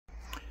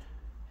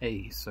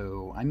Hey,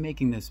 so I'm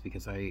making this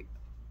because I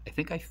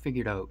think I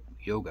figured out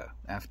yoga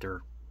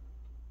after,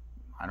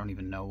 I don't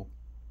even know,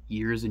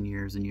 years and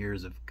years and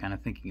years of kind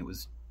of thinking it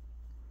was,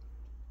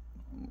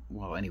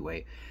 well,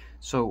 anyway.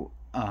 So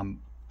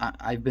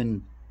I've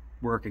been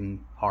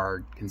working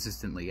hard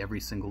consistently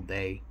every single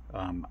day.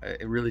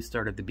 It really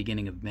started at the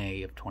beginning of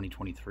May of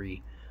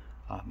 2023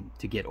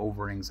 to get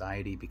over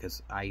anxiety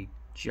because I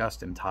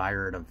just am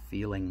tired of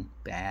feeling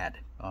bad.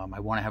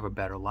 I want to have a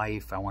better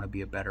life. I want to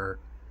be a better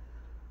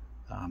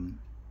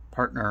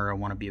partner. I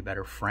want to be a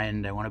better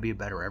friend. I want to be a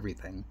better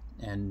everything.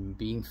 And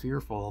being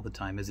fearful all the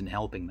time isn't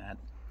helping that.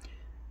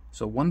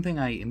 So one thing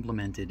I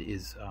implemented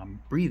is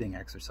breathing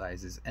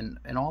exercises. And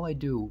all I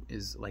do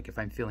is, like, if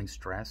I'm feeling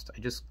stressed,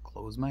 I just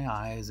close my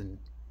eyes and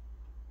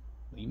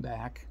lean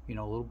back, a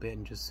little bit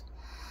and just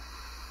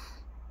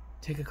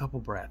take a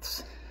couple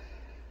breaths.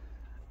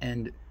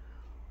 And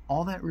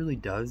all that really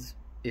does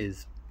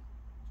is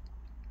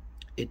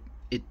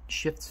it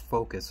shifts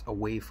focus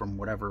away from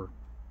whatever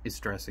is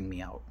stressing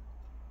me out,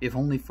 if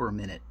only for a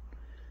minute.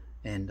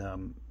 And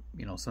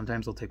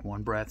sometimes I'll take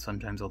one breath,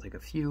 sometimes I'll take a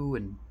few,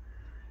 and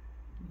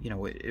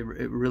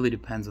it really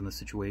depends on the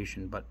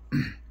situation. But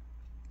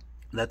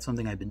that's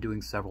something I've been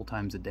doing several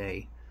times a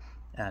day,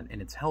 and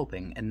it's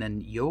helping. And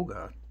then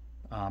yoga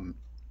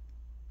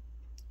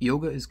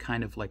is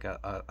kind of like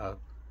I'm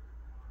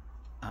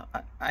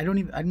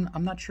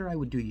not sure I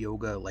would do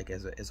yoga like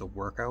as a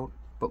workout,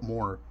 but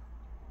more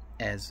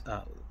as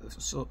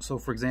so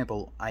for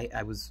example,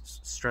 I was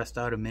stressed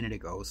out a minute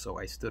ago, so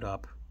I stood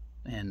up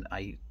and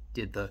I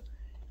did the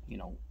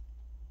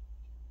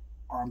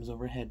arms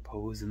overhead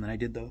pose, and then I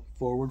did the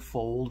forward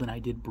fold, and I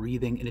did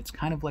breathing, and it's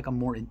kind of like a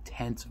more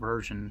intense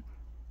version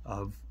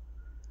of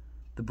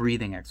the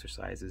breathing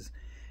exercises.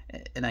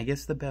 And I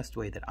guess the best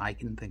way that I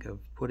can think of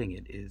putting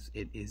it is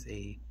it's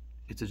a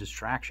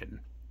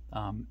distraction.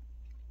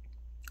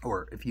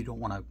 Or if you don't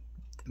want to,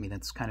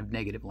 that's kind of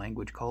negative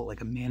language, call it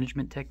like a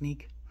management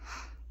technique.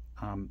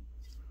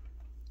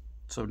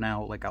 So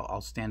now, like, I'll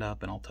stand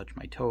up and I'll touch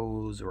my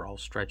toes, or I'll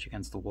stretch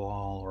against the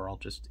wall, or I'll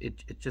just,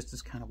 it just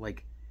is kind of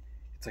like,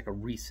 it's like a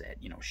reset,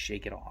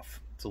 shake it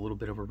off. It's a little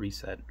bit of a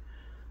reset.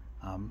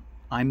 I'm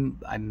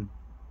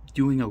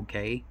doing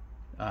okay.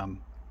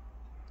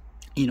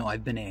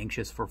 I've been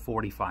anxious for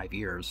 45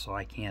 years, so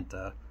I can't,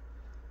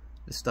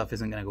 this stuff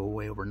isn't going to go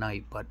away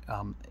overnight. But,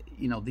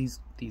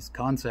 these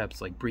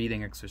concepts like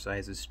breathing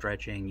exercises,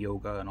 stretching,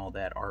 yoga, and all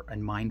that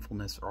and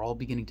mindfulness are all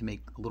beginning to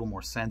make a little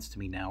more sense to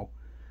me now.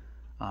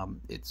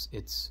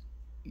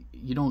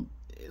 You don't,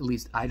 at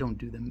least I don't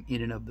do them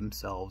in and of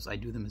themselves. I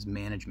do them as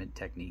management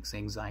techniques,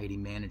 anxiety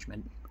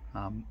management.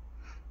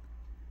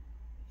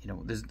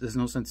 There's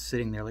no sense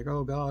sitting there like,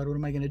 oh God, what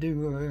am I going to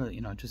do?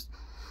 Just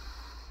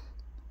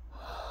a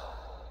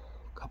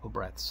couple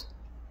breaths.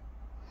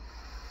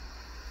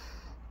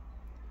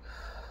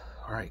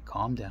 All right,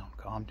 calm down,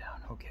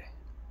 okay.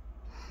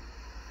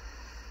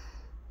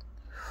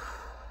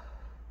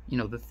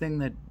 The thing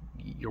that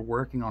you're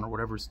working on or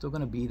whatever is still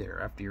going to be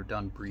there after you're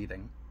done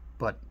breathing.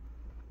 But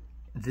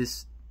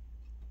this,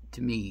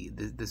 to me,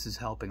 this is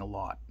helping a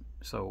lot.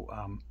 So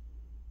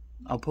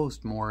I'll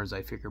post more as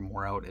I figure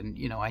more out. And,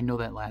 I know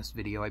that last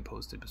video I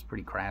posted was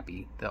pretty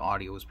crappy. The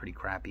audio was pretty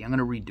crappy. I'm going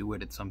to redo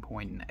it at some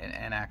point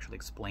and actually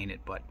explain it.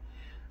 But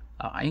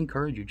I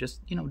encourage you,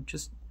 just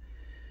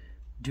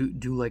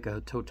do like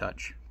a toe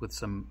touch with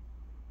some,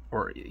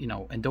 or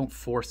and don't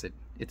force it.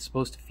 It's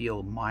supposed to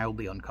feel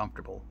mildly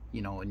uncomfortable,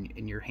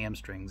 in your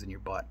hamstrings and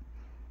your butt.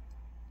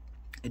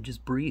 And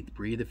just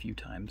breathe a few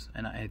times,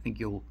 and I think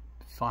you'll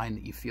find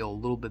that you feel a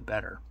little bit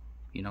better,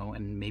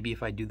 and maybe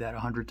if I do that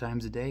 100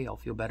 times a day, I'll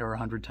feel better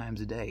 100 times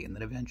a day, and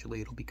then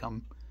eventually it'll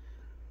become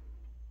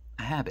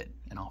a habit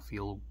and I'll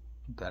feel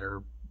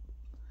better.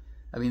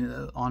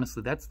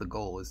 Honestly, that's the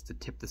goal, is to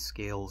tip the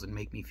scales and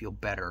make me feel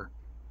better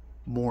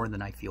more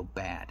than I feel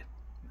bad.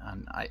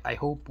 And I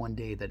hope one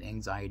day that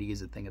anxiety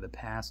is a thing of the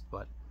past,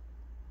 but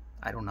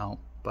I don't know.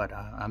 But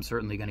I'm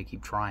certainly going to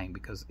keep trying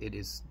because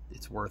it's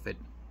worth it.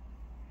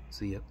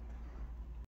 See ya.